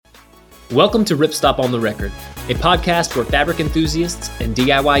Welcome to Ripstop on the Record, a podcast where fabric enthusiasts and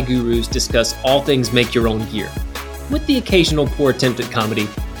DIY gurus discuss all things make your own gear, with the occasional poor attempt at comedy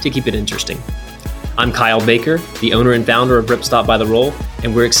to keep it interesting. I'm Kyle Baker, the owner and founder of Ripstop by the Roll,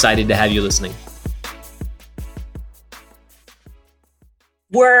 and we're excited to have you listening.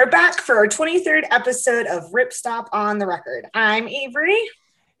 We're back for our 23rd episode of Ripstop on the Record. I'm Avery.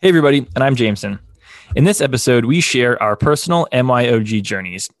 Hey everybody, and I'm Jameson. In this episode, we share our personal MYOG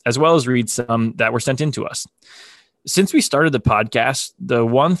journeys, as well as read some that were sent in to us. Since we started the podcast, the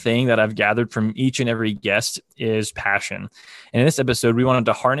one thing that I've gathered from each and every guest is passion. And in this episode, we wanted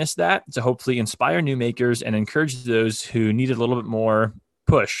to harness that to hopefully inspire new makers and encourage those who need a little bit more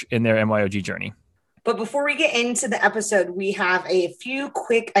push in their MYOG journey. But before we get into the episode, we have a few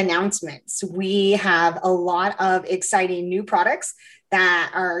quick announcements. We have a lot of exciting new products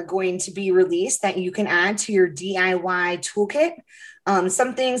that are going to be released that you can add to your DIY toolkit.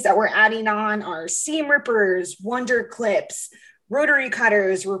 Some things that we're adding on are seam rippers, wonder clips, rotary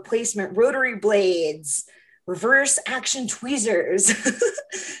cutters, replacement rotary blades, reverse action tweezers,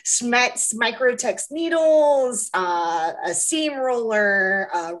 Smets Microtex needles, a seam roller,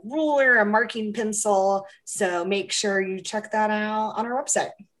 a ruler, a marking pencil. So make sure you check that out on our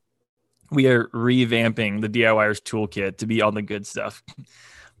website. We are revamping the DIYer's toolkit to be all the good stuff.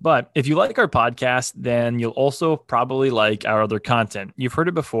 But if you like our podcast, then you'll also probably like our other content. You've heard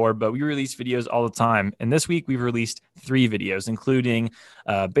it before, but we release videos all the time. And this week we've released 3 videos, including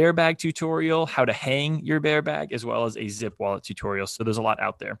a bear bag tutorial, how to hang your bear bag, as well as a zip wallet tutorial. So there's a lot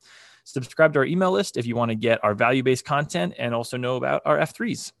out there. Subscribe to our email list if you want to get our value-based content and also know about our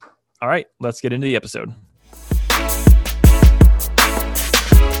F3s. All right, let's get into the episode.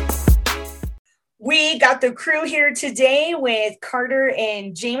 We got the crew here today with Carter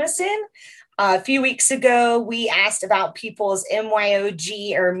and Jameson. A few weeks ago, we asked about people's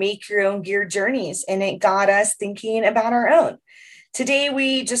MYOG or make your own gear journeys, and it got us thinking about our own. Today,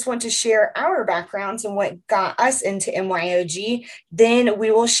 we just want to share our backgrounds and what got us into MYOG. Then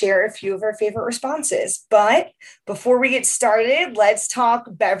we will share a few of our favorite responses. But before we get started, let's talk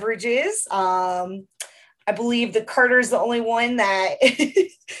beverages. I believe the Carter's the only one that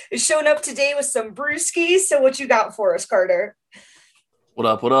is showing up today with some brewskis. So what you got for us, Carter? What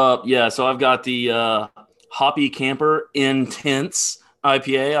up, what up? Yeah, so I've got the Hoppy Camper Intense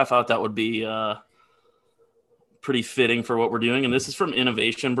IPA. I thought that would be pretty fitting for what we're doing. And this is from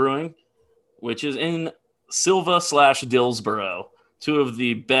Innovation Brewing, which is in Sylva/Dillsboro, 2 of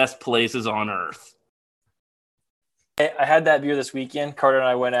the best places on earth. I had that beer this weekend. Carter and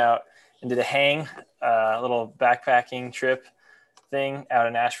I went out and did a little backpacking trip thing out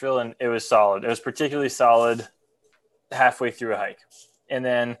in Nashville, and it was solid. It was particularly solid halfway through a hike. And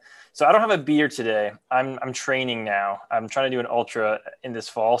then, so I don't have a beer today. I'm training now. I'm trying to do an ultra in this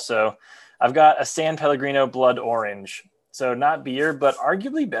fall. So I've got a San Pellegrino Blood Orange. So not beer, but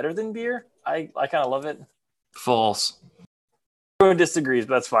arguably better than beer. I kind of love it. False. Everyone disagrees,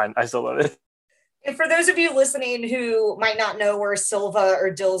 but that's fine. I still love it. And for those of you listening who might not know where Sylva or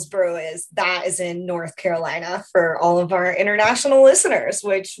Dillsboro is, that is in North Carolina for all of our international listeners,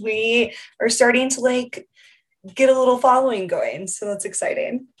 which we are starting to get a little following going. So that's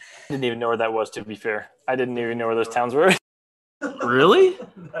exciting. I didn't even know where that was, to be fair. I didn't even know where those towns were. Really?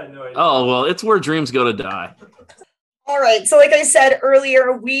 I had no idea. Oh, well, it's where dreams go to die. All right. So like I said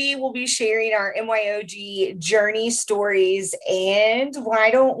earlier, we will be sharing our MYOG journey stories. And why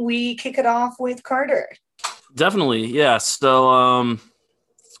don't we kick it off with Carter? Definitely, yeah. So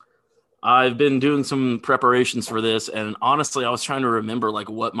I've been doing some preparations for this, and honestly, I was trying to remember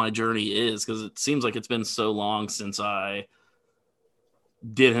what my journey is, because it seems like it's been so long since I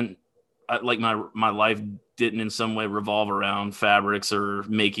didn't my life didn't in some way revolve around fabrics or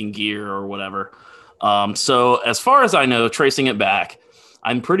making gear or whatever. So as far as I know, tracing it back,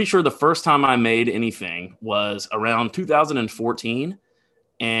 I'm pretty sure the first time I made anything was around 2014.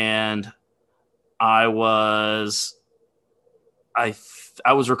 And I was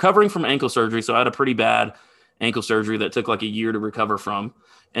recovering from ankle surgery. So I had a pretty bad ankle surgery that took a year to recover from.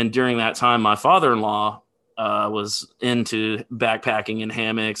 And during that time, my father-in-law was into backpacking and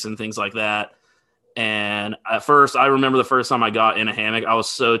hammocks and things like that. And at first, I remember the first time I got in a hammock, I was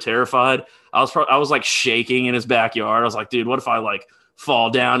so terrified. I was shaking in his backyard. I was like, dude, what if I fall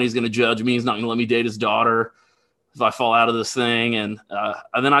down? He's going to judge me. He's not going to let me date his daughter if I fall out of this thing. And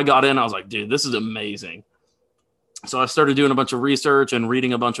then I got in. I was like, dude, this is amazing. So I started doing a bunch of research and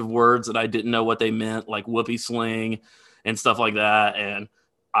reading a bunch of words that I didn't know what they meant, like whoopee sling and stuff like that. And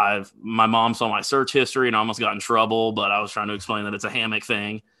my mom saw my search history and I almost got in trouble, but I was trying to explain that it's a hammock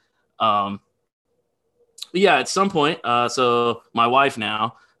thing. Yeah, at some point, so my wife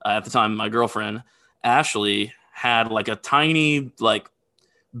now, at the time, my girlfriend, Ashley, had like a tiny, like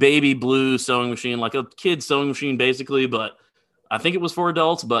baby blue sewing machine, like a kid sewing machine, basically, but I think it was for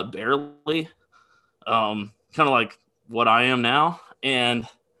adults, but barely. Kind of like what I am now. And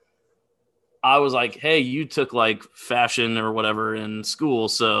I was like, hey, you took like fashion or whatever in school,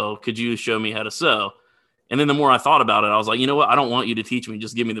 so could you show me how to sew? And then the more I thought about it, I was like, you know what? I don't want you to teach me.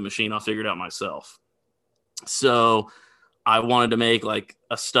 Just give me the machine. I'll figure it out myself. So I wanted to make like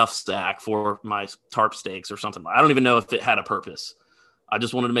a stuffed sack for my tarp stakes or something. I don't even know if it had a purpose. I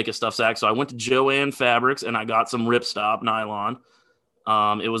just wanted to make a stuffed sack. So I went to Joann Fabrics and I got some ripstop nylon.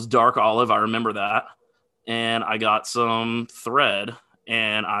 It was dark olive. I remember that. And I got some thread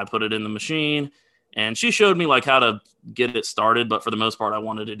and I put it in the machine, and she showed me like how to get it started. But for the most part, I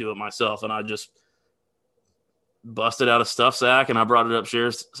wanted to do it myself. And I just busted out a stuffed sack and I brought it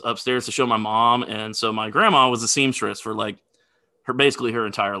upstairs to show my mom. And so my grandma was a seamstress for like basically her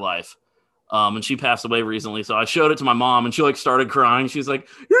entire life. And she passed away recently. So I showed it to my mom and she like started crying. She's like,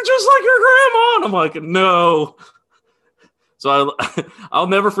 "You're just like your grandma." And I'm like, no. So I'll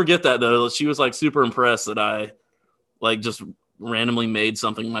never forget that though. She was like super impressed that I like just randomly made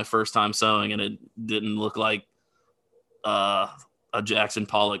something my first time sewing and it didn't look like a Jackson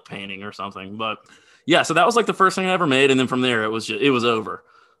Pollock painting or something. But yeah, so that was like the first thing I ever made. And then from there, it was over.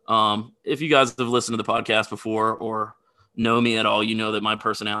 If you guys have listened to the podcast before or know me at all, you know that my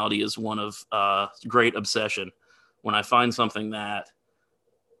personality is one of great obsession. When I find something that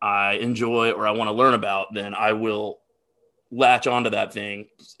I enjoy or I want to learn about, then I will latch onto that thing,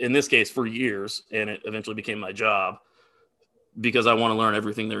 in this case for years, and it eventually became my job because I want to learn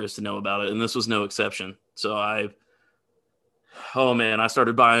everything there is to know about it. And this was no exception. So I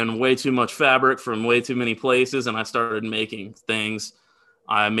started buying way too much fabric from way too many places, and I started making things.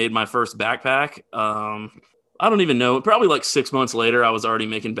 I made my first backpack. I don't even know, probably like 6 months later, I was already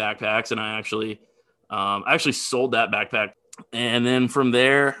making backpacks, and I actually sold that backpack. And then from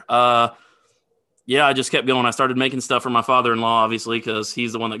there, I just kept going. I started making stuff for my father-in-law, obviously, because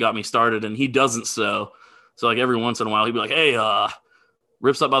he's the one that got me started, and he doesn't sew. So like every once in a while, he'd be like, "Hey,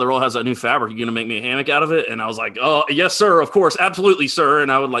 Rips Up by the Roll has that new fabric. You going to make me a hammock out of it?" And I was like, "Oh, yes, sir. Of course. Absolutely, sir."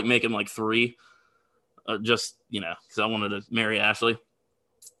 And I would like make him like 3, just, because I wanted to marry Ashley.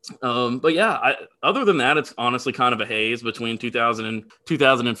 But yeah, other than that, it's honestly kind of a haze between 2000 and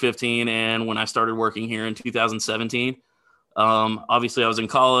 2015 and when I started working here in 2017. Obviously I was in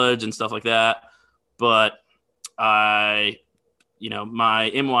college and stuff like that, but my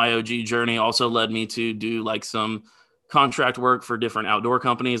MYOG journey also led me to do like some contract work for different outdoor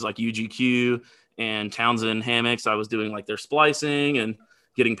companies like UGQ and Townsend Hammocks. I was doing like their splicing and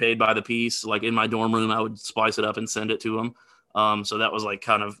getting paid by the piece. Like in my dorm room, I would splice it up and send it to them. So that was like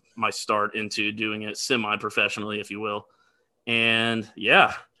kind of my start into doing it semi-professionally, if you will. And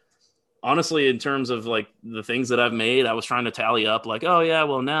yeah, honestly, in terms of like the things that I've made, I was trying to tally up like, oh yeah,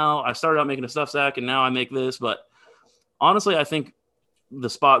 well now I started out making a stuffed sack and now I make this. But honestly, I think the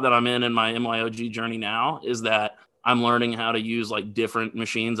spot that I'm in my MYOG journey now is that I'm learning how to use like different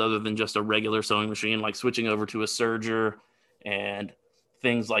machines other than just a regular sewing machine, like switching over to a serger and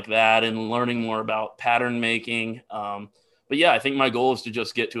things like that and learning more about pattern making. But yeah, I think my goal is to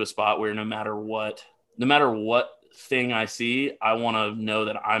just get to a spot where no matter what thing I see, I want to know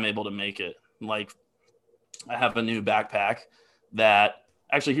that I'm able to make it. Like I have a new backpack that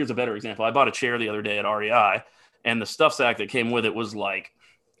actually, here's a better example. I bought a chair the other day at REI and the stuff sack that came with it was like,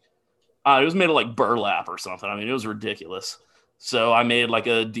 it was made of like burlap or something. I mean, it was ridiculous. So I made like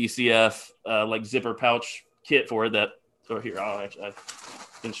a DCF, like zipper pouch kit for it here, I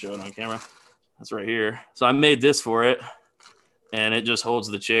can show it on camera. That's right here. So I made this for it. And it just holds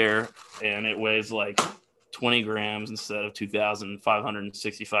the chair, and it weighs like 20 grams instead of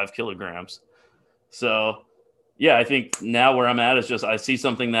 2,565 kilograms. So, yeah, I think now where I'm at is just I see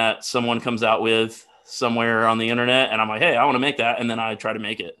something that someone comes out with somewhere on the internet, and I'm like, hey, I want to make that, and then I try to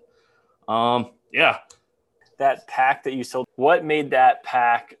make it. Yeah. That pack that you sold, what made that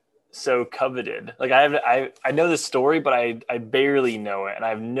pack so coveted? Like I know the story, but I barely know it, and I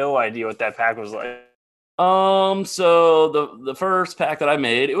have no idea what that pack was like. So the first pack that I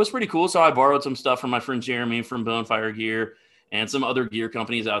made, it was pretty cool. So I borrowed some stuff from my friend Jeremy from Bonefire Gear and some other gear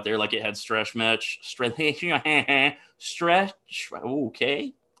companies out there. Like it had stretch mesh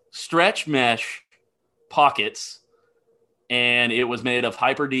pockets. And it was made of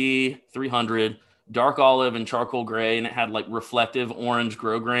Hyper D 300, dark olive and charcoal gray. And it had like reflective orange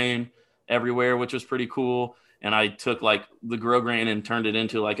grosgrain everywhere, which was pretty cool. And I took like the grosgrain and turned it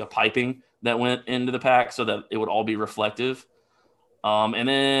into like a piping that went into the pack so that it would all be reflective. And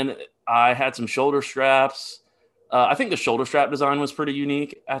then I had some shoulder straps, I think the shoulder strap design was pretty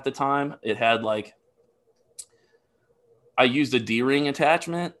unique at the time. It had like, I used a D-ring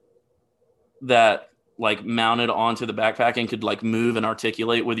attachment that like mounted onto the backpack and could like move and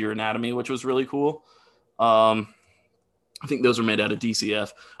articulate with your anatomy, which was really cool. I think those were made out of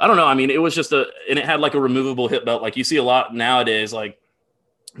DCF. I don't know. I mean, it was just and it had like a removable hip belt. Like you see a lot nowadays, like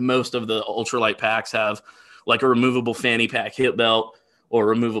most of the ultralight packs have like a removable fanny pack hip belt or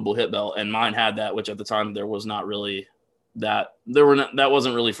removable hip belt. And mine had that, which at the time there was not really that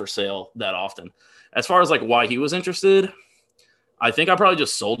wasn't really for sale that often. As far as like why he was interested, I think I probably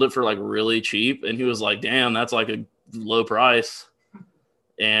just sold it for like really cheap. And he was like, damn, that's like a low price.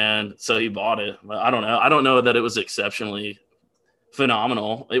 And so he bought it. I don't know. I don't know that it was exceptionally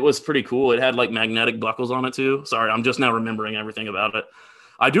phenomenal. It was pretty cool. It had like magnetic buckles on it too. Sorry, I'm just now remembering everything about it.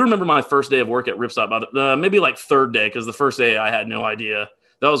 I do remember my first day of work at Ripstop, maybe like third day, because the first day I had no idea.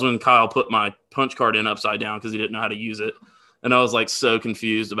 That was when Kyle put my punch card in upside down because he didn't know how to use it. And I was like so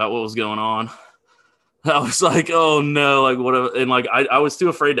confused about what was going on. I was like, oh no, like what? And like I was too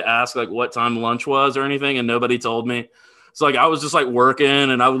afraid to ask like what time lunch was or anything, and nobody told me. So like I was just like working,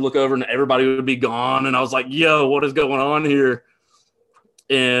 and I would look over and everybody would be gone, and I was like, yo, what is going on here?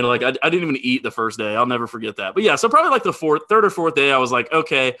 And like I didn't even eat the first day. I'll never forget that. But yeah, so probably like the third or fourth day, I was like,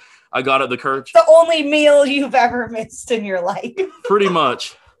 okay, I got it. The courage. The only meal you've ever missed in your life. Pretty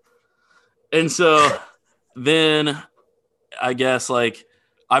much. And so then I guess like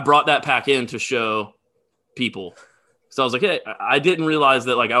I brought that pack in to show people. So I was like, hey, I didn't realize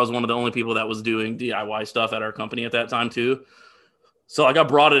that like I was one of the only people that was doing DIY stuff at our company at that time too. So like I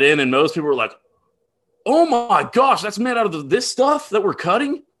brought it in and most people were like, oh my gosh, that's made out of this stuff that we're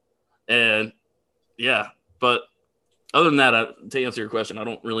cutting. And yeah, but other than that, to answer your question, I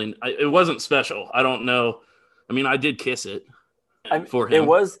don't really, it wasn't special. I don't know. I mean, I did kiss it for him.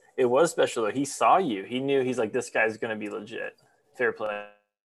 It was special. He saw you. He knew, he's like, this guy's going to be legit. Fair play.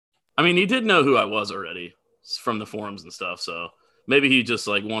 I mean, he did know who I was already from the forums and stuff. So maybe he just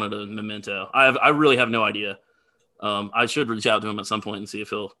like wanted a memento. I really have no idea. I should reach out to him at some point and see if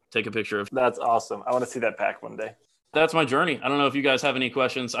he'll take a picture of. That's awesome. I want to see that pack one day. That's my journey. I don't know if you guys have any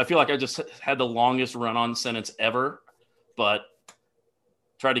questions. I feel like I just had the longest run-on sentence ever, but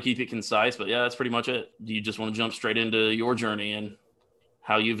tried to keep it concise. But yeah, that's pretty much it. Do you just want to jump straight into your journey and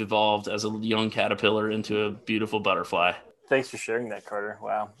how you've evolved as a young caterpillar into a beautiful butterfly? Thanks for sharing that, Carter.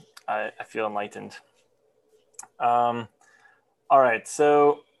 Wow. I feel enlightened. All right.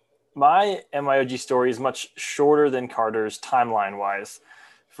 So my MYOG story is much shorter than Carter's timeline-wise.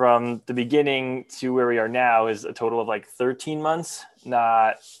 From the beginning to where we are now is a total of like 13 months,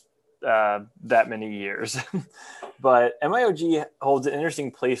 not that many years. But MYOG holds an interesting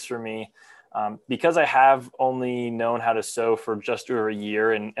place for me because I have only known how to sew for just over a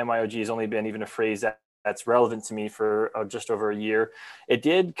year, and MYOG has only been even a phrase that's relevant to me for just over a year. It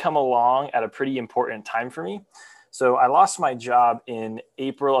did come along at a pretty important time for me. So I lost my job in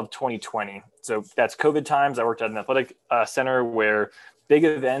April of 2020. So that's COVID times. I worked at an athletic center where big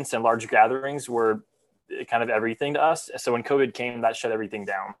events and large gatherings were kind of everything to us. So when COVID came, that shut everything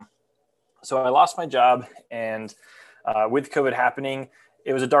down. So I lost my job, and with COVID happening,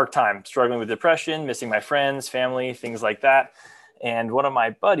 it was a dark time, struggling with depression, missing my friends, family, things like that. And one of my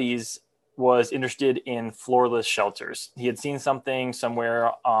buddies was interested in floorless shelters. He had seen something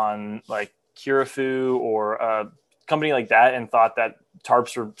somewhere on like Curafu or a company like that and thought that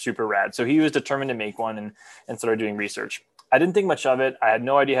tarps were super rad. So he was determined to make one and started doing research. I didn't think much of it. I had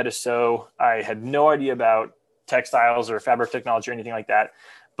no idea how to sew. I had no idea about textiles or fabric technology or anything like that,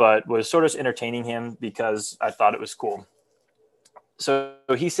 but was sort of entertaining him because I thought it was cool. So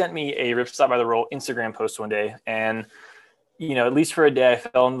he sent me a Ripstop by the Roll Instagram post one day, and you know, at least for a day, I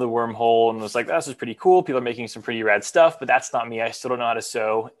fell into the wormhole and was like, this is pretty cool. People are making some pretty rad stuff, but that's not me. I still don't know how to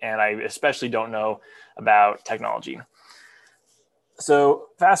sew, and I especially don't know about technology. So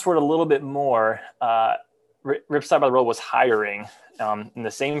fast forward a little bit more, Ripstop by the Roll was hiring. And the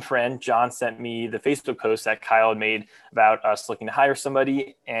same friend, John, sent me the Facebook post that Kyle had made about us looking to hire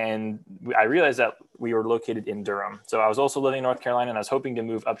somebody. And I realized that we were located in Durham. So I was also living in North Carolina, and I was hoping to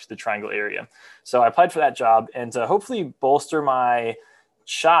move up to the Triangle area. So I applied for that job, and to hopefully bolster my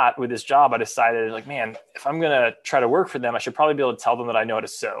shot with this job, I decided like, man, if I'm going to try to work for them, I should probably be able to tell them that I know how to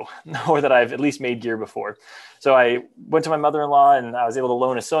sew or that I've at least made gear before. So I went to my mother-in-law, and I was able to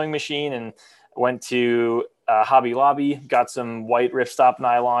loan a sewing machine, and went to Hobby Lobby, got some white Ripstop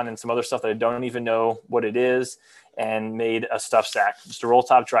nylon and some other stuff that I don't even know what it is, and made a stuff sack, just a roll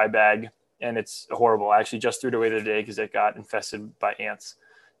top dry bag. And it's horrible. I actually just threw it away today because it got infested by ants.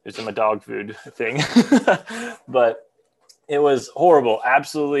 It's in my dog food thing. But It was horrible,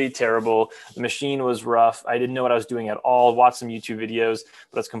 absolutely terrible. The machine was rough. I didn't know what I was doing at all. Watched some YouTube videos,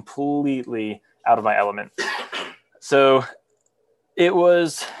 but it's completely out of my element. So it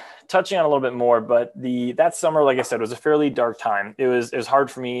was touching on a little bit more, but that summer, like I said, was a fairly dark time. It was hard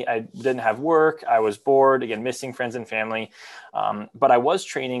for me. I didn't have work. I was bored, again, missing friends and family. But I was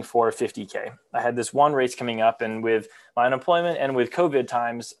training for 50K. I had this one race coming up, and with my unemployment and with COVID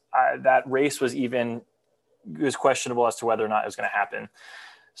times, that race was questionable as to whether or not it was going to happen.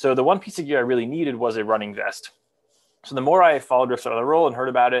 So the one piece of gear I really needed was a running vest. So the more I followed Rift Out of the Roll and heard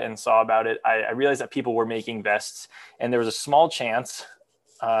about it and saw about it, I realized that people were making vests, and there was a small chance,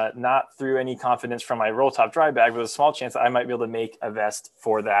 not through any confidence from my roll top dry bag, but a small chance that I might be able to make a vest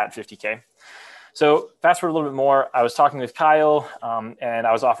for that 50K. So fast forward a little bit more, I was talking with Kyle, and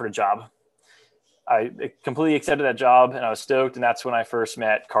I was offered a job. I completely accepted that job, and I was stoked. And that's when I first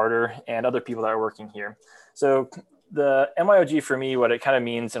met Carter and other people that are working here. So the MYOG for me, what it kind of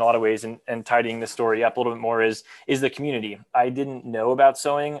means in a lot of ways, and tidying the story up a little bit more, is the community. I didn't know about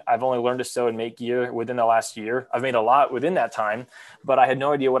sewing. I've only learned to sew and make gear within the last year. I've made a lot within that time, but I had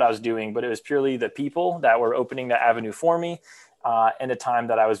no idea what I was doing. But it was purely the people that were opening that avenue for me, and the time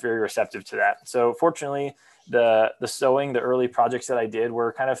that I was very receptive to that. So fortunately, the sewing, the early projects that I did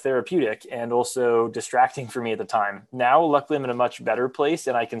were kind of therapeutic and also distracting for me at the time. Now, luckily, I'm in a much better place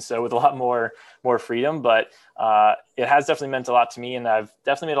and I can sew with a lot more freedom, but it has definitely meant a lot to me, and I've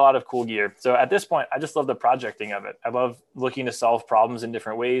definitely made a lot of cool gear. So at this point, I just love the projecting of it. I love looking to solve problems in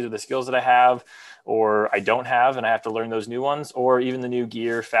different ways with the skills that I have or I don't have, and I have to learn those new ones, or even the new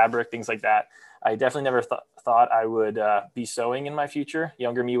gear, fabric, things like that. I definitely never thought I would be sewing in my future.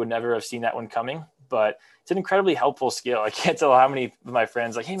 Younger me would never have seen that one coming, but it's an incredibly helpful skill. I can't tell how many of my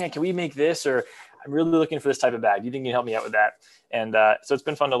friends like, hey man, can we make this? Or I'm really looking for this type of bag. Do you think you can help me out with that? And so it's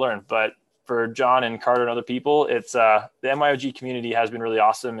been fun to learn. But for John and Carter and other people, it's the MYOG community has been really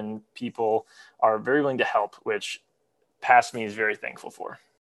awesome, and people are very willing to help, which past me is very thankful for.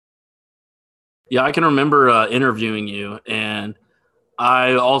 Yeah, I can remember interviewing you, and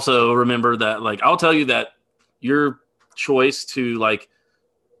I also remember that, like, I'll tell you that your choice to like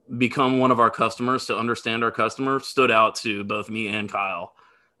become one of our customers, to understand our customer, stood out to both me and Kyle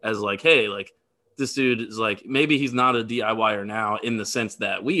as like, hey, like this dude is like, maybe he's not a DIYer now in the sense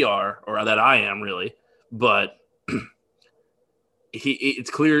that we are, or that I am really, but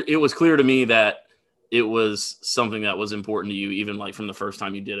it was clear to me that it was something that was important to you, even like from the first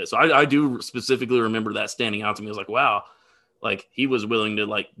time you did it. So I do specifically remember that standing out to me. I was like, wow, like he was willing to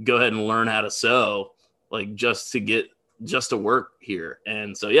like go ahead and learn how to sew, like just to work here.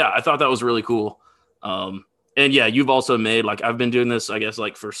 And so, yeah, I thought that was really cool. And yeah, you've also made, like, I've been doing this, I guess,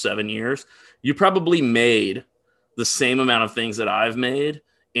 like for 7 years. You probably made the same amount of things that I've made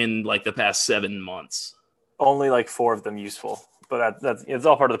in like the past 7 months. Only like 4 of them useful, but that's it's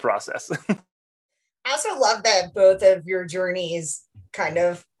all part of the process. I also love that both of your journeys kind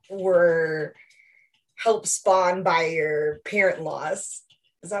of were helped spawn by your parent loss.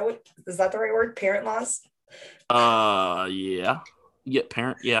 Is that the right word? Parent loss? Yeah.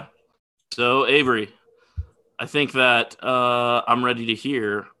 Parent. Yeah. So Avery, I think that I'm ready to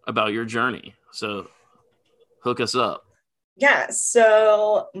hear about your journey. So hook us up. Yeah.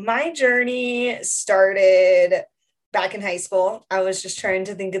 So my journey started back in high school. I was just trying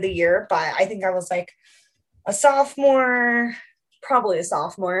to think of the year, but I think I was like probably a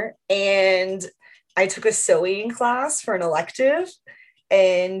sophomore. And I took a sewing class for an elective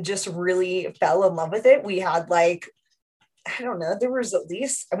and just really fell in love with it. We had like, I don't know, there was at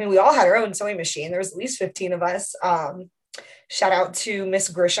least, I mean, we all had our own sewing machine. There was at least 15 of us. Shout out to Miss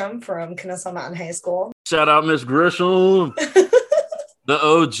Grisham from Kennesaw Mountain High School. Shout out Miss Grisham, the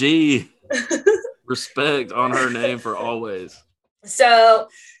OG. Respect on her name for always. So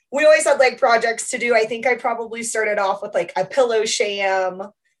we always had like projects to do. I think I probably started off with like a pillow sham.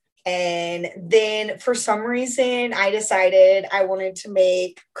 And then for some reason, I decided I wanted to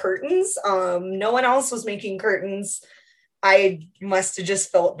make curtains. No one else was making curtains. I must have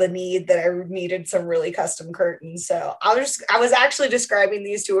just felt the need that I needed some really custom curtains. So I was actually describing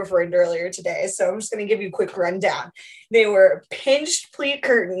these to a friend earlier today. So I'm just going to give you a quick rundown. They were pinched pleat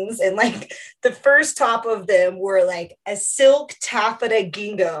curtains, and like the first top of them were like a silk taffeta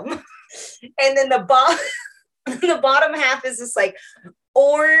gingham. And then the bottom half is this like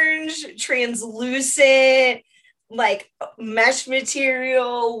orange translucent like mesh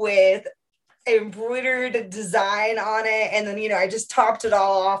material with embroidered design on it. And then, I just topped it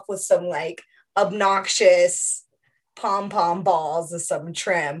all off with some like obnoxious pom-pom balls with some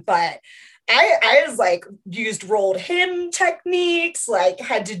trim. But I was like used rolled hem techniques, like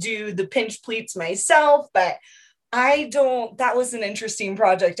had to do the pinch pleats myself. But That was an interesting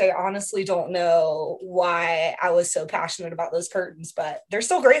project. I honestly don't know why I was so passionate about those curtains, but they're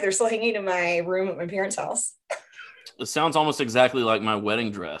still great. They're still hanging in my room at my parents' house. It sounds almost exactly like my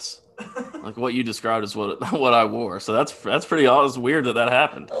wedding dress. Like what you described is what I wore. So that's pretty awesome. Weird that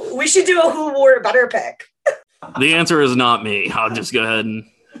happened. We should do a who wore it better pick. The answer is not me. I'll just go ahead and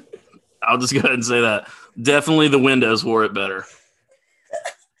say that. Definitely the windows wore it better.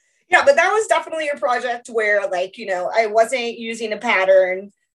 Yeah, but that was definitely a project where, like, you know, I wasn't using a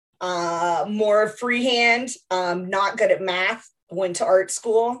pattern, more freehand, not good at math, went to art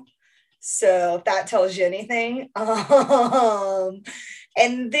school. So if that tells you anything.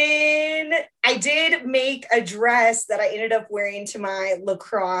 And then I did make a dress that I ended up wearing to my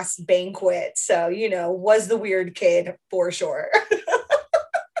lacrosse banquet. So, you know, was the weird kid for sure.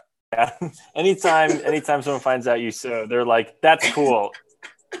 Yeah. Anytime someone finds out you sew, they're like, that's cool.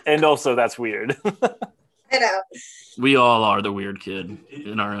 And also that's weird. I know. We all are the weird kid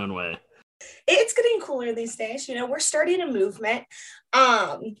in our own way. It's getting cooler these days. You know, we're starting a movement.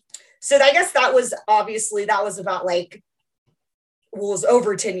 So I guess that was about like, well, it was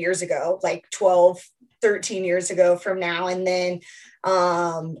over 10 years ago, like 12, 13 years ago from now. And then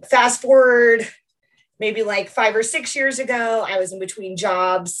fast forward maybe like 5 or 6 years ago, I was in between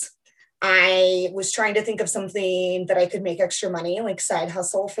jobs. I was trying to think of something that I could make extra money, like side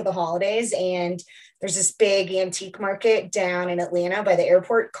hustle for the holidays. And there's this big antique market down in Atlanta by the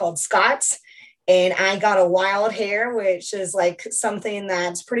airport called Scott's. And I got a wild hair, which is like something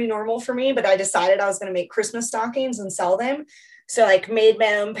that's pretty normal for me, but I decided I was going to make Christmas stockings and sell them. So like made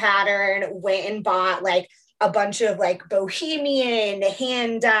my own pattern, went and bought like a bunch of like bohemian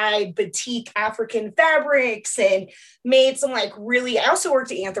hand-dyed batik African fabrics and made some like really, I also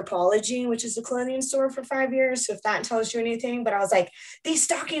worked at Anthropologie, which is a clothing store for 5 years. So if that tells you anything, but I was like, these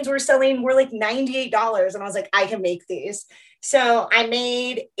stockings were like $98. And I was like, I can make these. So I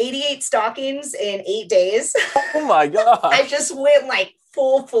made 88 stockings in 8 days. Oh my God. I just went like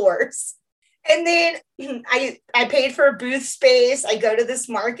full force. And then I paid for a booth space. I go to this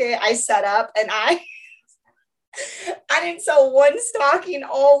market, I set up, and I didn't sell one stocking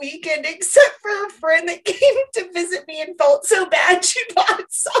all weekend except for a friend that came to visit me and felt so bad she bought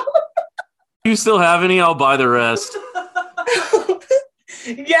some. You still have any? I'll buy the rest.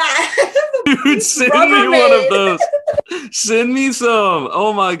 Yeah. Dude, send me one of those. Send me some.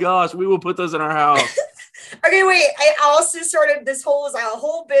 Oh my gosh, we will put those in our house. Okay, wait. I also started this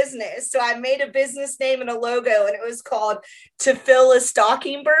whole business. So I made a business name and a logo, and it was called To Fill a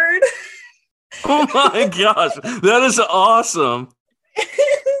Stocking Bird. Oh my gosh, that is awesome.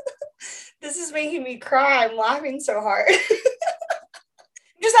 This is making me cry. I'm laughing so hard. I'm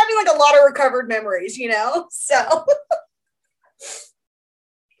just having like a lot of recovered memories, you know? So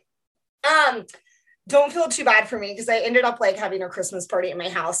don't feel too bad for me because I ended up like having a Christmas party at my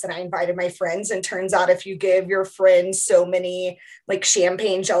house and I invited my friends, and turns out if you give your friends so many like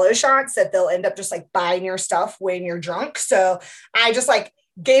champagne jello shots that they'll end up just like buying your stuff when you're drunk. So I just like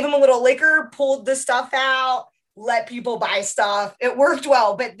gave them a little liquor, pulled the stuff out, let people buy stuff. It worked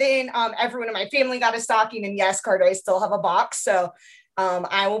well. But then everyone in my family got a stocking, and yes, Carter, I still have a box. So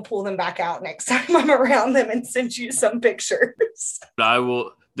I will pull them back out next time I'm around them and send you some pictures. I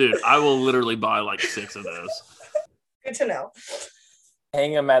will literally buy like 6 of those. Good to know.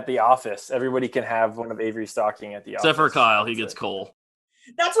 Hang them at the office. Everybody can have one of Avery's stocking at the office. Except for Kyle, he gets Cole.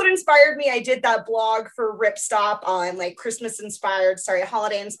 That's what inspired me. I did that blog for Ripstop on like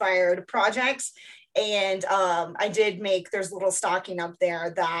holiday inspired projects. And I did there's a little stocking up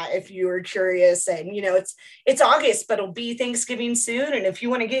there that if you were curious, and you know, it's August, but it'll be Thanksgiving soon. And if you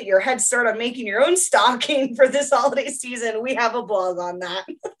want to get your head start on making your own stocking for this holiday season, we have a blog on that.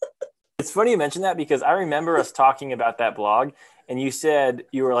 It's funny you mention that because I remember us talking about that blog, and you said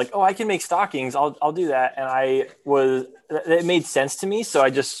you were like, "Oh, I can make stockings. I'll do that." And it made sense to me. So I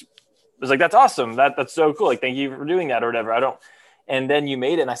just was like, "That's awesome. That's so cool. Like, thank you for doing that or whatever." And then you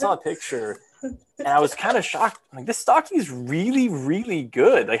made it, and I saw a picture. And I was kind of shocked. I'm like, this stocking is really, really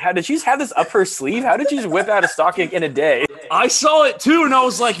good. Like, how did she just have this up her sleeve? How did she just whip out a stocking in a day? I saw it too, and I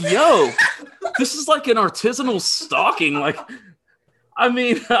was like, yo, this is like an artisanal stocking. Like, I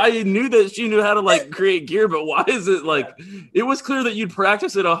mean, I knew that she knew how to like create gear, but why is it like, it was clear that you'd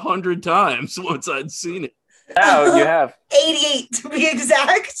practice it 100 times once I'd seen it. Now you have 88 to be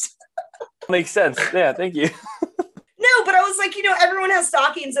exact. Makes sense. Yeah, thank you. No, but I was like, you know, everyone has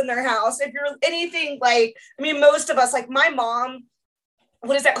stockings in their house. If you're anything like, I mean, most of us, like my mom,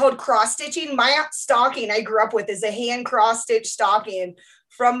 what is that called? Cross stitching. My stocking I grew up with is a hand cross stitch stocking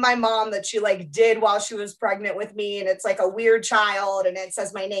from my mom that she like did while she was pregnant with me. And it's like a weird child and it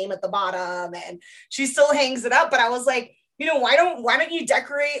says my name at the bottom and she still hangs it up. But I was like, you know, why don't you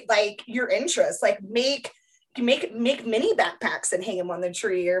decorate like your interests? Like make mini backpacks and hang them on the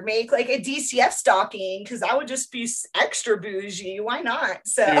tree, or make like a DCF stocking, because that would just be extra bougie. Why not?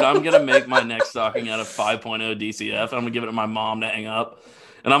 So dude, I'm gonna make my next stocking out of 5.0 DCF. I'm gonna give it to my mom to hang up,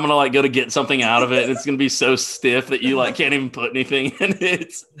 and I'm gonna like go to get something out of it, and it's gonna be so stiff that you like can't even put anything in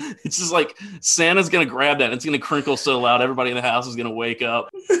it. It's just like Santa's gonna grab that and it's gonna crinkle so loud everybody in the house is gonna wake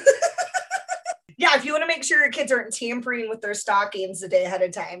up. Yeah, if you want to make sure your kids aren't tampering with their stockings the day ahead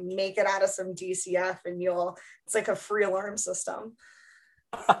of time, make it out of some DCF and it's like a free alarm system.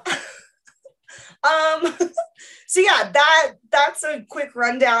 So yeah, that's a quick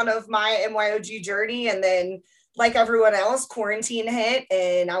rundown of my MYOG journey. And then like everyone else, quarantine hit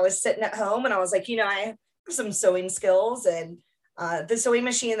and I was sitting at home and I was like, you know, I have some sewing skills, and the sewing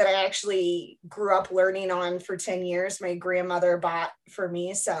machine that I actually grew up learning on for 10 years, my grandmother bought for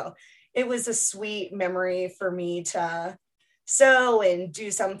me. So it was a sweet memory for me to sew and do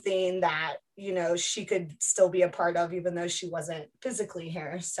something that, you know, she could still be a part of, even though she wasn't physically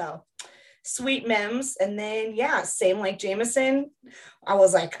here. So sweet memes. And then, yeah, same like Jameson, I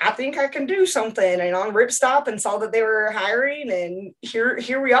was like, I think I can do something. And on Ripstop and saw that they were hiring, and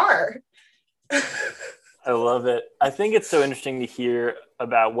here we are. I love it. I think it's so interesting to hear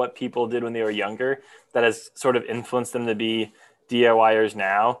about what people did when they were younger that has sort of influenced them to be DIYers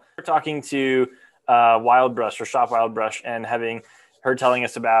now. We're talking to Wild Brush or Shop Wild Brush, and having her telling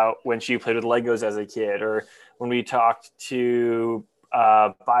us about when she played with Legos as a kid, or when we talked to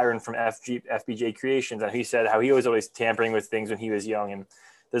Byron from FBJ Creations, and he said how he was always tampering with things when he was young. And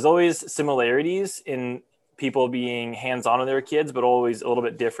there's always similarities in people being hands-on with their kids, but always a little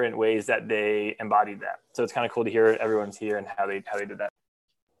bit different ways that they embodied that. So it's kind of cool to hear everyone's here and how they did that.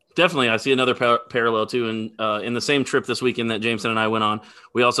 Definitely. I see another parallel too. And in the same trip this weekend that Jameson and I went on,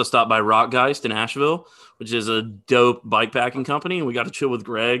 we also stopped by Rockgeist in Asheville, which is a dope bike packing company. And we got to chill with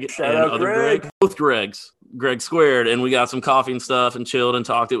Greg and other Greg, both Gregs, Greg squared. And we got some coffee and stuff and chilled and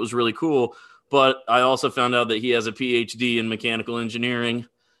talked. It was really cool. But I also found out that he has a PhD in mechanical engineering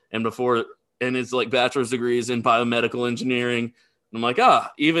and his like bachelor's degrees in biomedical engineering. And I'm like,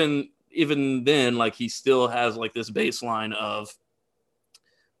 even then, like he still has like this baseline of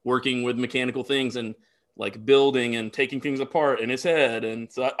working with mechanical things and like building and taking things apart in his head.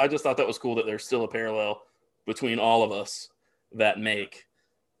 And so I just thought that was cool that there's still a parallel between all of us that make,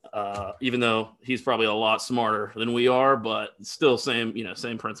 even though he's probably a lot smarter than we are, but still same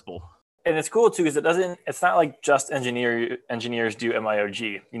principle. And it's cool too, because it's not like just engineers do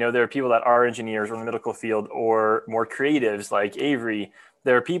MYOG. You know, there are people that are engineers or in the medical field, or more creatives like Avery.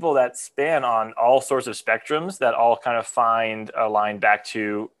 There are people that span on all sorts of spectrums that all kind of find a line back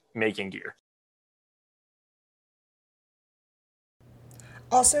to making gear.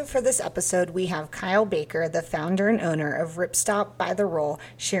 Also for this episode, we have Kyle Baker, the founder and owner of Ripstop by the Roll,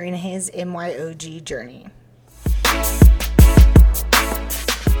 sharing his MYOG journey.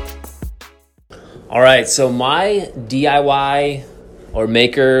 All right, so my DIY or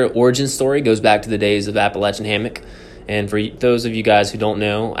maker origin story goes back to the days of Appalachian Hammock. And for those of you guys who don't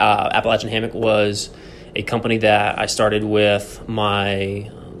know, Appalachian Hammock was a company that I started with my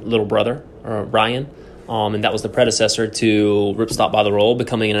little brother, Ryan, and that was the predecessor to Ripstop by the Roll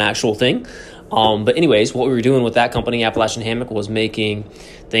becoming an actual thing. But anyways, what we were doing with that company, Appalachian Hammock, was making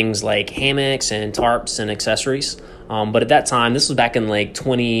things like hammocks and tarps and accessories. But at that time, this was back in like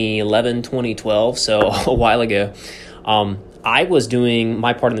 2011, 2012, so a while ago.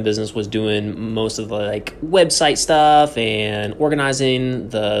 My part in the business was doing most of the like website stuff and organizing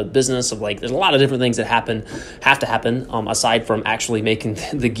the business of like, there's a lot of different things that have to happen aside from actually making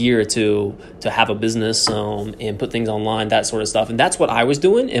the gear to have a business and put things online, that sort of stuff. And that's what I was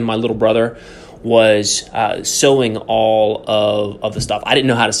doing. And my little brother was sewing all of the stuff. I didn't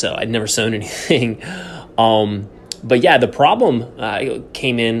know how to sew. I'd never sewn anything. But yeah, the problem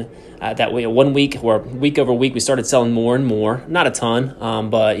came in that way. 1 week or week over week, we started selling more and more. Not a ton,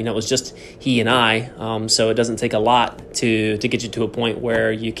 but it was just he and I. So it doesn't take a lot to get you to a point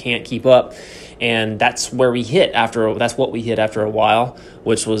where you can't keep up. And that's where we hit that's what we hit after a while,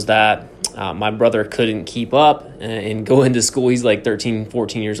 which was that my brother couldn't keep up and go into school. He's like 13,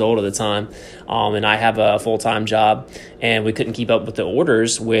 14 years old at the time. And I have a full-time job, and we couldn't keep up with the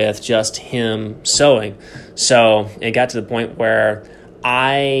orders with just him sewing. So it got to the point where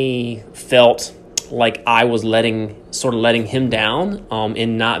I felt like I was letting him down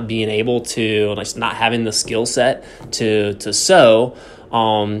in not being able to, like, not having the skill set to sew.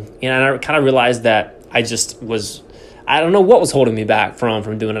 And I kind of realized that I I don't know what was holding me back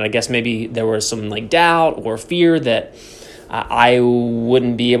from doing it. I guess maybe there was some like doubt or fear that I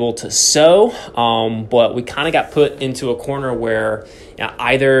wouldn't be able to sew. But we kind of got put into a corner where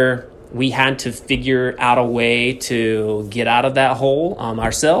either we had to figure out a way to get out of that hole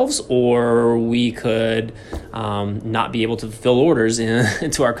ourselves, or we could not be able to fulfill orders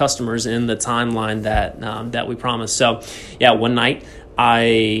to our customers in the timeline that we promised. So, yeah, one night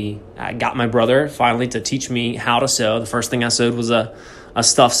I got my brother finally to teach me how to sew. The first thing I sewed was a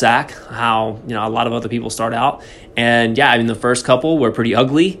stuff sack, how a lot of other people start out. And yeah, I mean, the first couple were pretty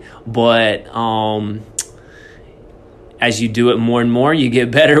ugly, but as you do it more and more, you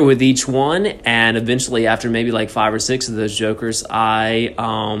get better with each one. And eventually, after maybe like 5 or 6 of those jokers, I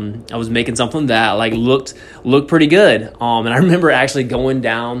was making something that like looked pretty good. And I remember actually going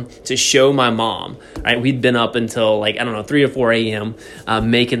down to show my mom. Right, we'd been up until like 3 or 4 a.m.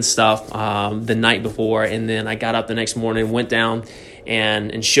 Making stuff the night before, and then I got up the next morning, went down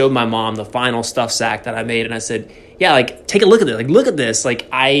and showed my mom the final stuff sack that I made, and I said, "Yeah, like take a look at this. Like look at this. Like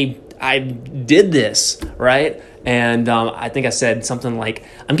I did this, right?" And I think I said something like,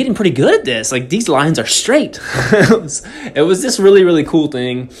 "I'm getting pretty good at this. Like these lines are straight." It was this really, really cool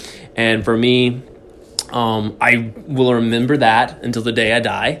thing. And for me, I will remember that until the day I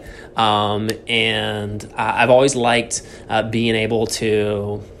die. And I've always liked being able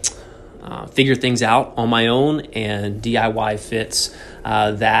to figure things out on my own, and DIY fits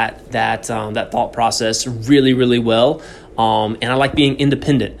that thought process really, really well. And I like being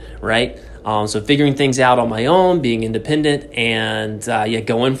independent, right? So figuring things out on my own, being independent, and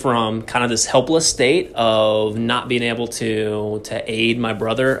going from kind of this helpless state of not being able to aid my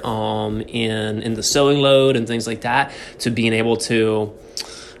brother in the sewing load and things like that, to being able to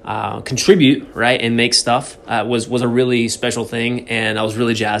contribute, right, and make stuff was a really special thing, and I was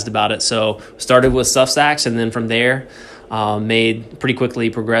really jazzed about it. So started with stuff sacks, and then from there pretty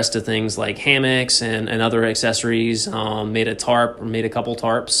quickly progressed to things like hammocks and other accessories. Made a couple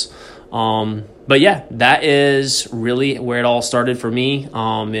tarps. But yeah, that is really where it all started for me,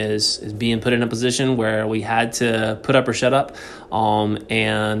 is being put in a position where we had to put up or shut up.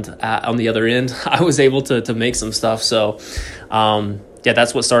 And on the other end, I was able to make some stuff. So, yeah,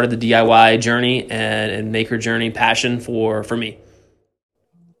 that's what started the DIY journey and maker journey passion for me.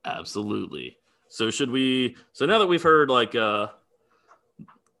 Absolutely. So now that we've heard like,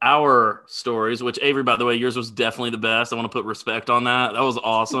 our stories, which Avery, by the way, yours was definitely the best. I want to put respect on that. That was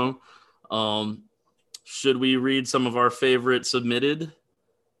awesome. Should we read some of our favorite submitted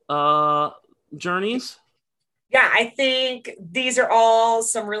journeys? Yeah, I think these are all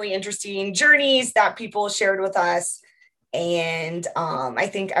some really interesting journeys that people shared with us. And I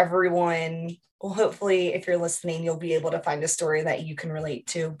think everyone will, hopefully, if you're listening, you'll be able to find a story that you can relate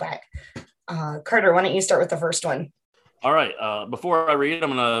to. But Carter, why don't you start with the first one? All right. Before I read,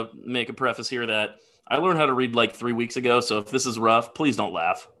 I'm going to make a preface here that I learned how to read like 3 weeks ago. So if this is rough, please don't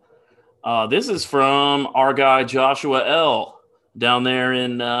laugh. This is from our guy, Joshua L. down there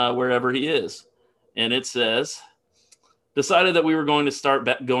in wherever he is. And it says, decided that we were going to start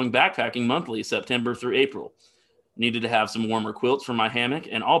going backpacking monthly, September through April. Needed to have some warmer quilts for my hammock,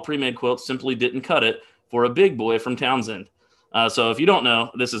 and all pre-made quilts simply didn't cut it for a big boy from Townsend. So if you don't know,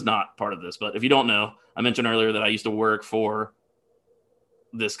 this is not part of this, but if you don't know, I mentioned earlier that I used to work for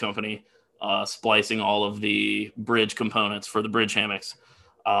this company, splicing all of the bridge components for the bridge hammocks.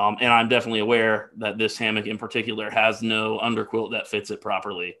 And I'm definitely aware that this hammock in particular has no underquilt that fits it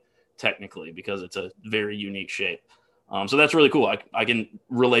properly, technically, because it's a very unique shape. So that's really cool. I can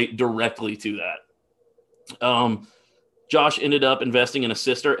relate directly to that. Josh ended up investing in a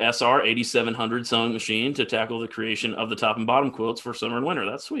Sister SR 8700 sewing machine to tackle the creation of the top and bottom quilts for summer and winter.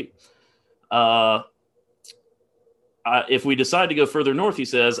 That's sweet. If we decide to go further north, he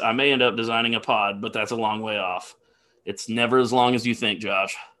says, I may end up designing a pod, but that's a long way off. It's never as long as you think,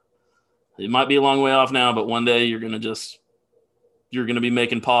 Josh. It might be a long way off now, but one day you're going to be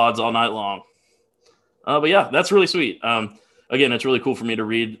making pods all night long. But yeah, that's really sweet. Again, it's really cool for me to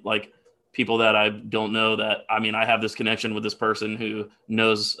read like people that I don't know that, I mean, I have this connection with this person who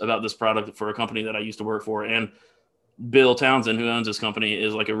knows about this product for a company that I used to work for. And Bill Townsend, who owns this company,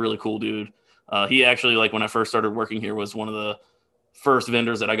 is like a really cool dude. He actually, like when I first started working here, was one of the first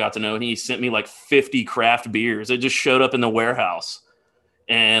vendors that I got to know. And he sent me like 50 craft beers. It just showed up in the warehouse.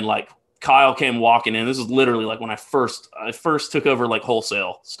 And like Kyle came walking in. This is literally like when I first took over like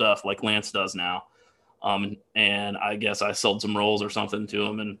wholesale stuff like Lance does now. And I guess I sold some rolls or something to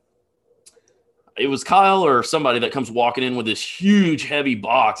him. And it was Kyle or somebody that comes walking in with this huge, heavy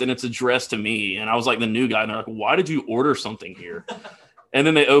box, and it's addressed to me. And I was like the new guy, and they're like, why did you order something here? And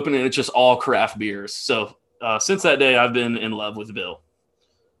then they open it, and it's just all craft beers. So since that day, I've been in love with Bill.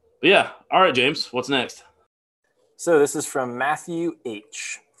 But yeah, all right, James, what's next? So this is from Matthew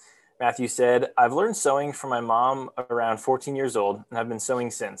H. Matthew said, I've learned sewing from my mom around 14 years old and have been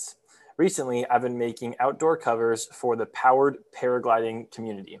sewing since. Recently, I've been making outdoor covers for the powered paragliding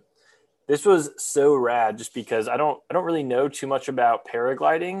community. This was so rad just because I don't really know too much about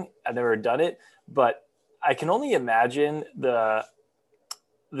paragliding. I've never done it, but I can only imagine the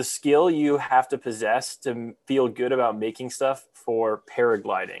skill you have to possess to feel good about making stuff for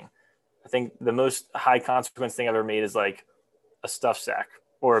paragliding. I think the most high consequence thing I've ever made is like a stuff sack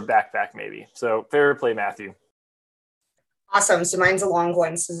or a backpack maybe. So fair play, Matthew. Awesome. So mine's a long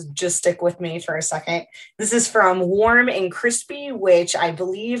one, so just stick with me for a second. This is from Warm and Crispy, which I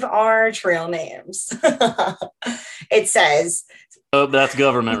believe are trail names. It says... Oh, that's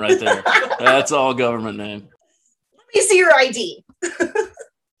government right there. That's all government name. Let me see your ID.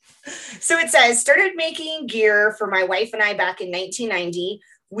 So it says, started making gear for my wife and I back in 1990.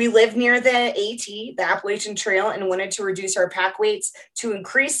 We lived near the AT, the Appalachian Trail, and wanted to reduce our pack weights to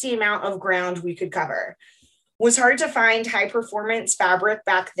increase the amount of ground we could cover. Was hard to find high performance fabric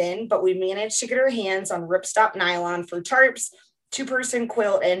back then, but we managed to get our hands on ripstop nylon for tarps, 2-person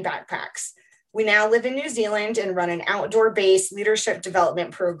quilt, and backpacks. We now live in New Zealand and run an outdoor-based leadership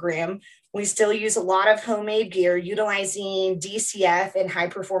development program. We still use a lot of homemade gear utilizing DCF and high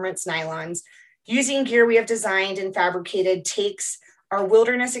performance nylons. Using gear we have designed and fabricated takes our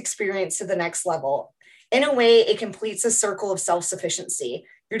wilderness experience to the next level. In a way, it completes a circle of self-sufficiency.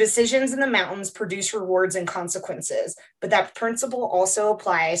 Your decisions in the mountains produce rewards and consequences, but that principle also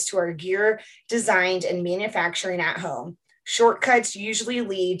applies to our gear designed and manufacturing at home. Shortcuts usually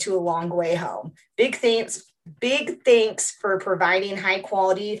lead to a long way home. Big thanks for providing high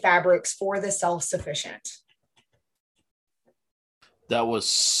quality fabrics for the self-sufficient. That was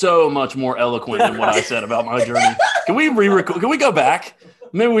so much more eloquent than what I said about my journey. Can we re-record? Can we go back?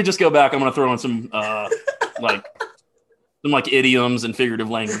 Maybe we just go back. I'm going to throw in some idioms and figurative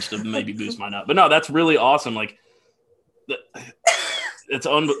language to maybe boost mine up. But no, that's really awesome. Like, it's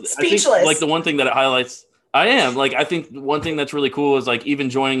speechless. I think, like, the one thing that it highlights, I think one thing that's really cool is like even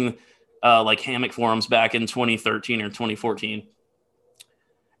joining like hammock forums back in 2013 or 2014.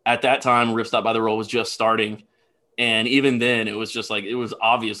 At that time, Ripstop by the Roll was just starting. And even then, it was just like, it was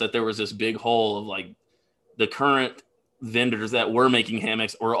obvious that there was this big hole of like the current vendors that were making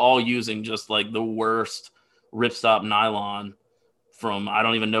hammocks were all using just like the worst ripstop nylon from, I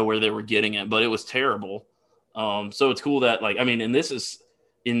don't even know where they were getting it, but it was terrible. So it's cool that and this is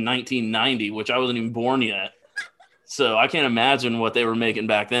in 1990, which I wasn't even born yet. So I can't imagine what they were making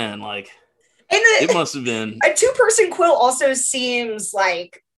back then. Like, it must have been a 2-person quilt. Also seems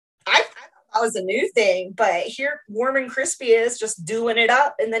like I thought that was a new thing, but here Warm and Crispy is just doing it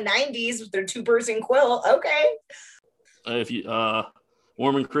up in the 90s with their 2-person quilt. Okay. If you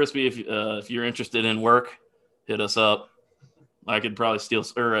Warm and Crispy, if you're interested in work, hit us up. I could probably steal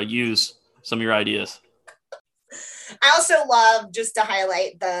or use some of your ideas. I also love, just to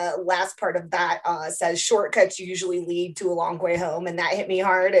highlight the last part of that, says shortcuts usually lead to a long way home. And that hit me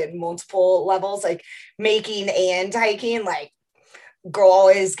hard at multiple levels, like making and hiking. Like, girl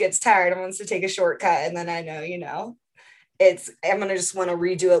always gets tired and wants to take a shortcut. And then I know, I'm going to just want to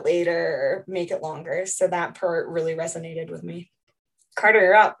redo it later or make it longer. So that part really resonated with me. Carter,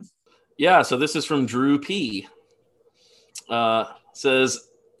 you're up. Yeah. So this is from Drew P. Says,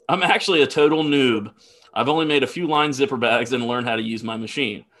 I'm actually a total noob. I've only made a few line zipper bags and learned how to use my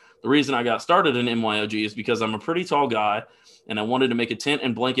machine. The reason I got started in MYOG is because I'm a pretty tall guy and I wanted to make a tent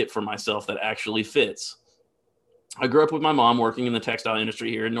and blanket for myself that actually fits. I grew up with my mom working in the textile industry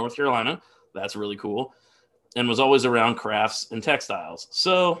here in North Carolina. That's really cool. And was always around crafts and textiles.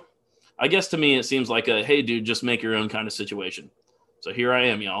 So I guess to me, it seems like a, hey, dude, just make your own kind of situation. So here I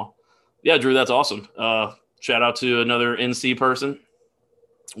am, y'all. Yeah, Drew, that's awesome. Shout out to another NC person.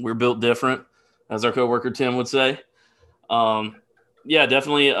 We're built different, as our coworker Tim would say. Yeah,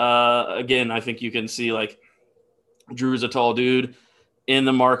 definitely. Again, I think you can see like Drew's a tall dude in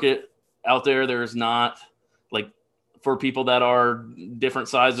the market out there. There's not like for people that are different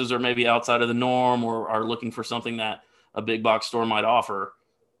sizes or maybe outside of the norm or are looking for something that a big box store might offer.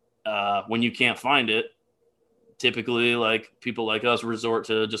 When you can't find it, typically like people like us resort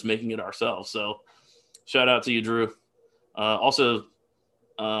to just making it ourselves. So shout out to you, Drew. Also,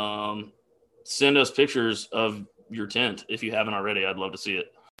 send us pictures of your tent if you haven't already. I'd love to see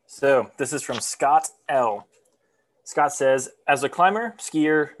it. So this is from Scott L. Scott says, as a climber,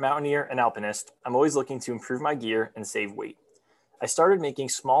 skier, mountaineer, and alpinist, I'm always looking to improve my gear and save weight. I started making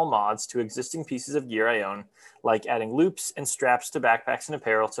small mods to existing pieces of gear I own, like adding loops and straps to backpacks and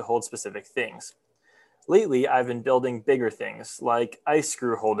apparel to hold specific things. Lately, I've been building bigger things like ice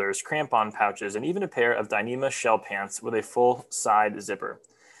screw holders, crampon pouches, and even a pair of Dyneema shell pants with a full side zipper.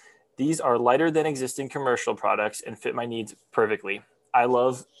 These are lighter than existing commercial products and fit my needs perfectly. I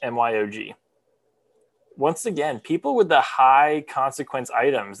love MYOG. Once again, people with the high consequence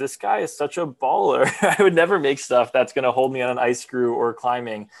items. This guy is such a baller. I would never make stuff that's going to hold me on an ice screw or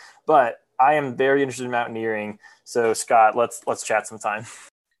climbing, but I am very interested in mountaineering. So Scott, let's chat sometime.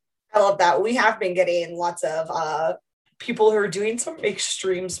 I love that. We have been getting lots of people who are doing some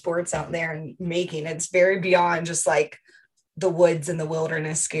extreme sports out there and making it's very beyond just like the woods and the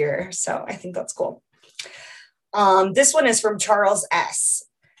wilderness gear. So I think that's cool. This one is from Charles S.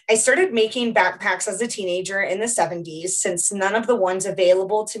 I started making backpacks as a teenager in the 70s since none of the ones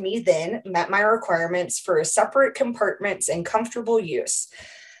available to me then met my requirements for separate compartments and comfortable use.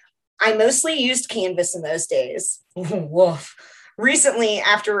 I mostly used canvas in those days. Woof. Recently,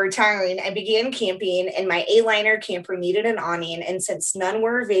 after retiring, I began camping and my A-liner camper needed an awning, and since none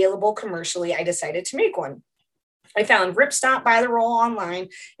were available commercially, I decided to make one. I found Ripstop by the Roll online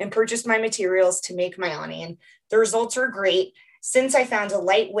and purchased my materials to make my awning. The results are great since I found a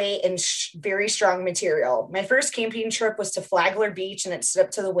lightweight and very strong material. My first camping trip was to Flagler Beach and it stood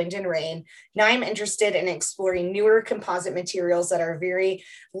up to the wind and rain. Now I'm interested in exploring newer composite materials that are very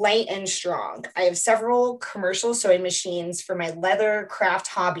light and strong. I have several commercial sewing machines for my leather craft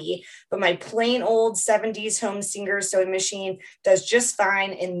hobby, but my plain old 70s home Singer sewing machine does just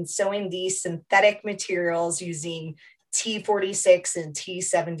fine in sewing these synthetic materials using T46 and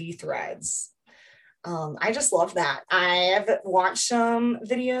T70 threads. I just love that. I have watched some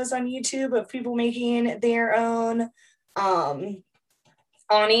videos on YouTube of people making their own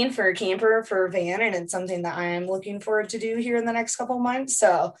awning for a camper, for a van, and it's something that I am looking forward to do here in the next couple months.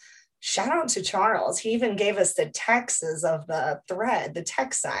 So shout out to Charles. He even gave us the texts of the thread, the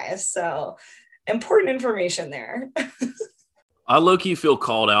text size. So important information there. I low-key feel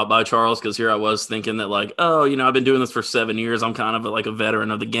called out by Charles because here I was thinking that like, oh, I've been doing this for 7 years. I'm kind of like a veteran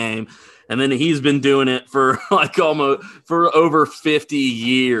of the game. And then he's been doing it for like almost for over 50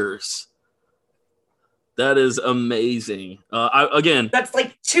 years. That is amazing. That's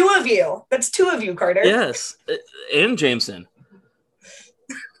like two of you. That's two of you, Carter. Yes. And Jameson.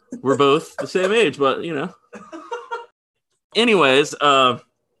 We're both the same age, but Anyways, I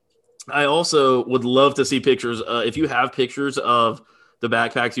also would love to see pictures. If you have pictures of the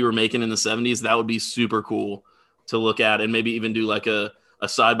backpacks you were making in the 70s, that would be super cool to look at and maybe even do like a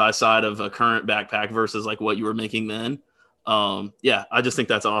side-by-side of a current backpack versus like what you were making then. I just think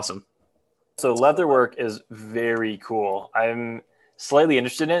that's awesome. So leatherwork is very cool. I'm slightly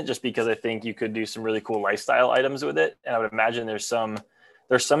interested in it just because I think you could do some really cool lifestyle items with it. And I would imagine there's some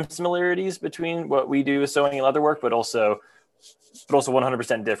similarities between what we do with sewing and leatherwork, but also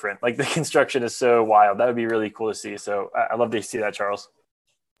 100% different. Like the construction is so wild. That would be really cool to see. So I'd love to see that, Charles.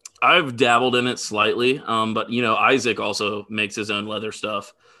 I've dabbled in it slightly, but Isaac also makes his own leather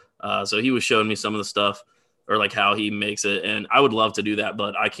stuff. So he was showing me some of the stuff or like how he makes it. And I would love to do that,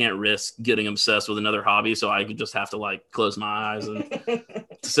 but I can't risk getting obsessed with another hobby. So I could just have to like close my eyes and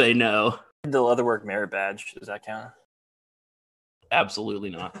say no. The leatherwork merit badge, does that count?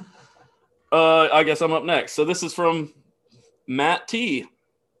 Absolutely not. I guess I'm up next. So this is from Matt T.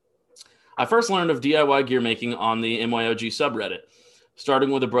 I first learned of DIY gear making on the MYOG subreddit.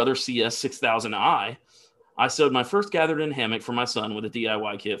 Starting with a Brother CS6000i, I sewed my first gathered-in hammock for my son with a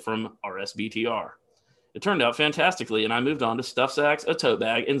DIY kit from RSBTR. It turned out fantastically, and I moved on to stuff sacks, a tote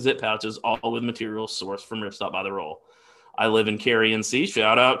bag, and zip pouches, all with materials sourced from Ripstop by the Roll. I live in Cary, NC.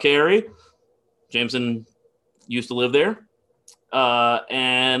 Shout out, Cary. Jameson used to live there.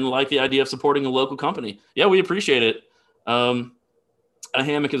 And like the idea of supporting a local company. Yeah, we appreciate it. A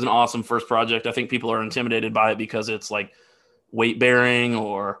hammock is an awesome first project. I think people are intimidated by it because it's like weight bearing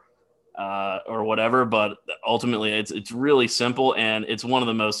or whatever, but ultimately it's really simple, and it's one of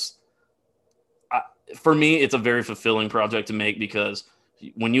the most for me it's a very fulfilling project to make, because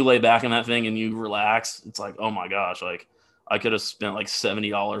when you lay back in that thing and you relax, it's like, oh my gosh, like I could have spent like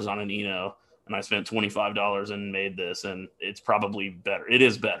 $70 on an Eno and I spent $25 and made this, and it's probably better. It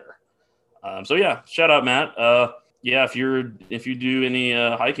is better. So yeah, shout out, Matt. Yeah, if you do any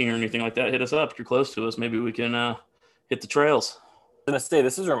hiking or anything like that, hit us up. If you're close to us, maybe we can hit the trails. I was going to say,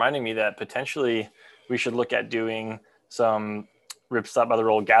 this is reminding me that potentially we should look at doing some Ripstop by the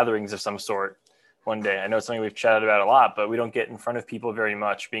Roll gatherings of some sort one day. I know it's something we've chatted about a lot, but we don't get in front of people very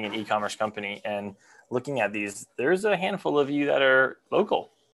much, being an e-commerce company. And looking at these, there's a handful of you that are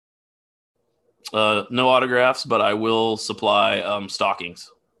local. No autographs, but I will supply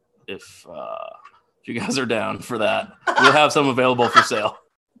stockings if you guys are down for that. We'll have some available for sale.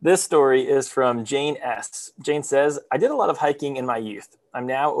 This story is from Jane S. Jane says, I did a lot of hiking in my youth. I'm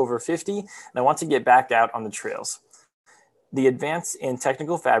now over 50 and I want to get back out on the trails. The advance in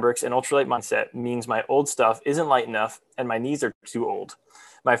technical fabrics and ultralight mindset means my old stuff isn't light enough and my knees are too old.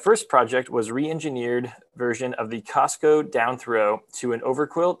 My first project was re-engineered version of the Costco down throw to an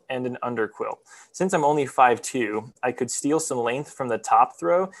overquilt and an underquilt. Since I'm only 5'2", I could steal some length from the top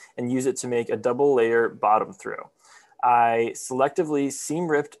throw and use it to make a double layer bottom throw. I selectively seam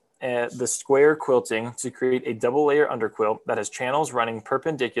ripped the square quilting to create a double layer underquilt that has channels running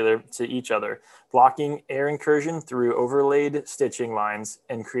perpendicular to each other, blocking air incursion through overlaid stitching lines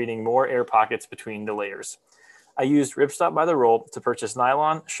and creating more air pockets between the layers. I used Ripstop by the roll to purchase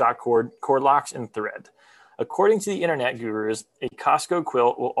nylon, shock cord, cord locks, and thread. According to the internet gurus, a Costco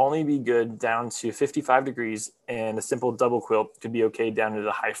quilt will only be good down to 55 degrees, and a simple double quilt could be okay down to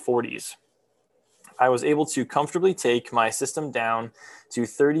the high 40s. I was able to comfortably take my system down to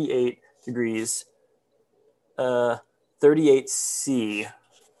 38 degrees, 38C.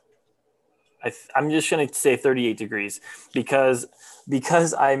 I'm just going to say 38 degrees because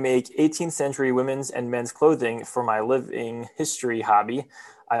I make 18th century women's and men's clothing for my living history hobby.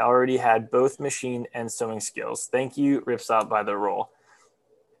 I already had both machine and sewing skills. Thank you, Ripstop by the roll.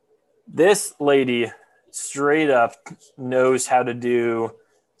 This lady straight up knows how to do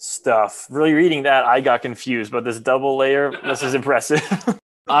stuff. Really reading that, I got confused, but this double layer, this is impressive.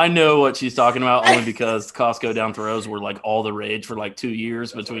 I know what she's talking about only because Costco down throws were like all the rage for like 2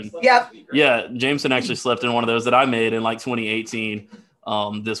 years between. Yep. Yeah, Jameson actually slept in one of those that I made in like 2018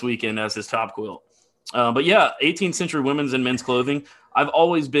 this weekend as his top quilt. But yeah, 18th century women's and men's clothing. I've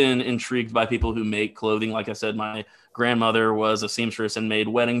always been intrigued by people who make clothing. Like I said, my grandmother was a seamstress and made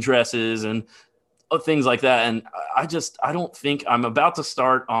wedding dresses and things like that. And I don't think I'm about to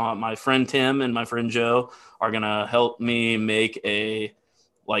start on. My friend Tim and my friend Joe are going to help me make a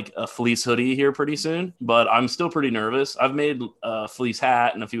fleece hoodie here pretty soon, but I'm still pretty nervous. I've made a fleece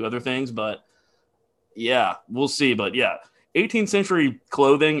hat and a few other things, but yeah, we'll see. But yeah, 18th century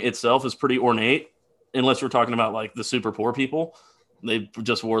clothing itself is pretty ornate, unless we're talking about like the super poor people. They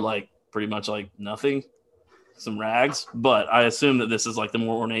just wore like pretty much like nothing, some rags, but I assume that this is like the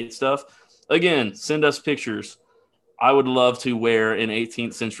more ornate stuff. Again, send us pictures. I would love to wear an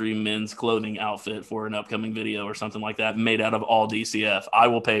 18th century men's clothing outfit for an upcoming video or something like that made out of all DCF. I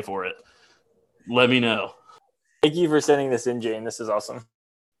will pay for it. Let me know. Thank you for sending this in, Jane. This is awesome.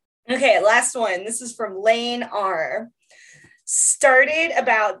 Okay, last one. This is from Lane R. Started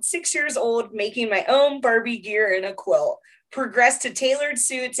about 6 years old making my own Barbie gear in a quilt. Progressed to tailored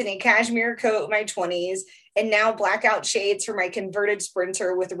suits and a cashmere coat in my 20s, and now blackout shades for my converted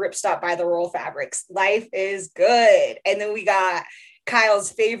Sprinter with Ripstop by the roll fabrics. Life is good. And then we got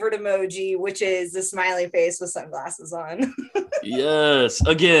Kyle's favorite emoji, which is the smiley face with sunglasses on. Yes.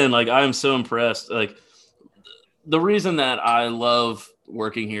 Again, like I'm so impressed. Like the reason that I love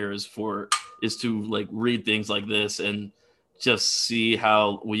working here is to like read things like this and just see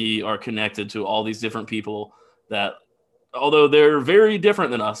how we are connected to all these different people that, although they're very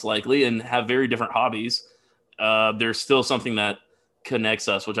different than us likely and have very different hobbies, there's still something that connects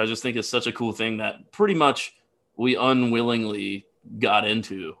us, which I just think is such a cool thing that pretty much we unwillingly got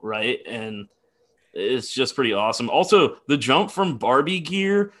into, right? And it's just pretty awesome. Also, the jump from Barbie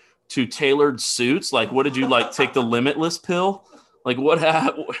gear to tailored suits, like what did you like take the Limitless pill? Like what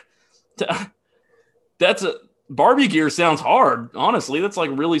happened? That's a Barbie gear sounds hard. Honestly, that's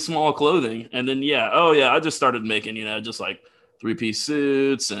like really small clothing. And then, I just started making, just like 3-piece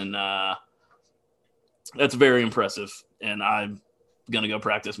suits. And that's very impressive. And I'm going to go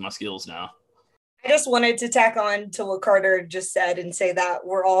practice my skills now. I just wanted to tack on to what Carter just said and say that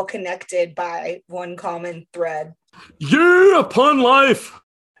we're all connected by one common thread. Yeah, pun life.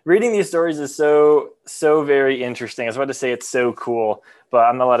 Reading these stories is so very interesting. I was about to say it's so cool, but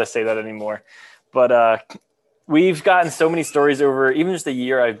I'm not allowed to say that anymore. But, we've gotten so many stories over even just the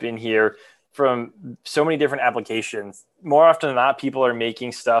year I've been here from so many different applications. More often than not, people are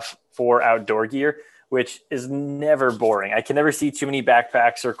making stuff for outdoor gear, which is never boring. I can never see too many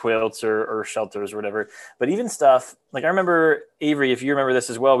backpacks or quilts or shelters or whatever. But even stuff like I remember, Avery, if you remember this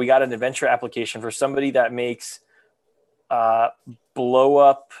as well, we got an adventure application for somebody that makes blow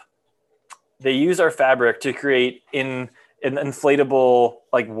up. They use our fabric to create an inflatable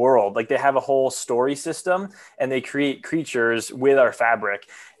like world. Like they have a whole story system and they create creatures with our fabric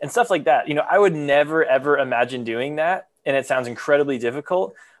and stuff like that. I would never ever imagine doing that, and it sounds incredibly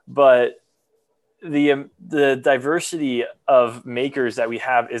difficult, but the diversity of makers that we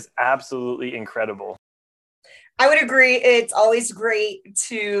have is absolutely incredible. I would agree. It's always great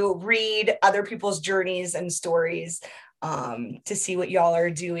to read other people's journeys and stories. to see what y'all are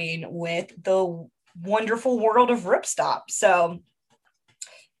doing with the wonderful world of Ripstop. So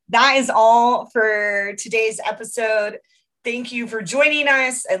that is all for today's episode. Thank you for joining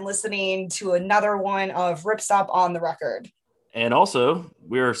us and listening to another one of Ripstop on the Record. And also,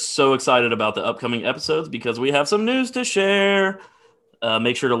 we're so excited about the upcoming episodes because we have some news to share.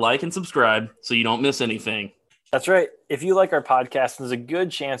 Make sure to like and subscribe so you don't miss anything. That's right. If you like our podcast, there's a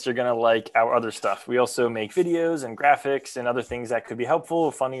good chance you're going to like our other stuff. We also make videos and graphics and other things that could be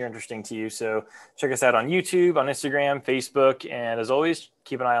helpful, funny, or interesting to you. So check us out on YouTube, on Instagram, Facebook, and as always,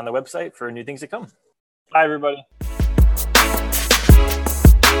 keep an eye on the website for new things to come. Bye, everybody.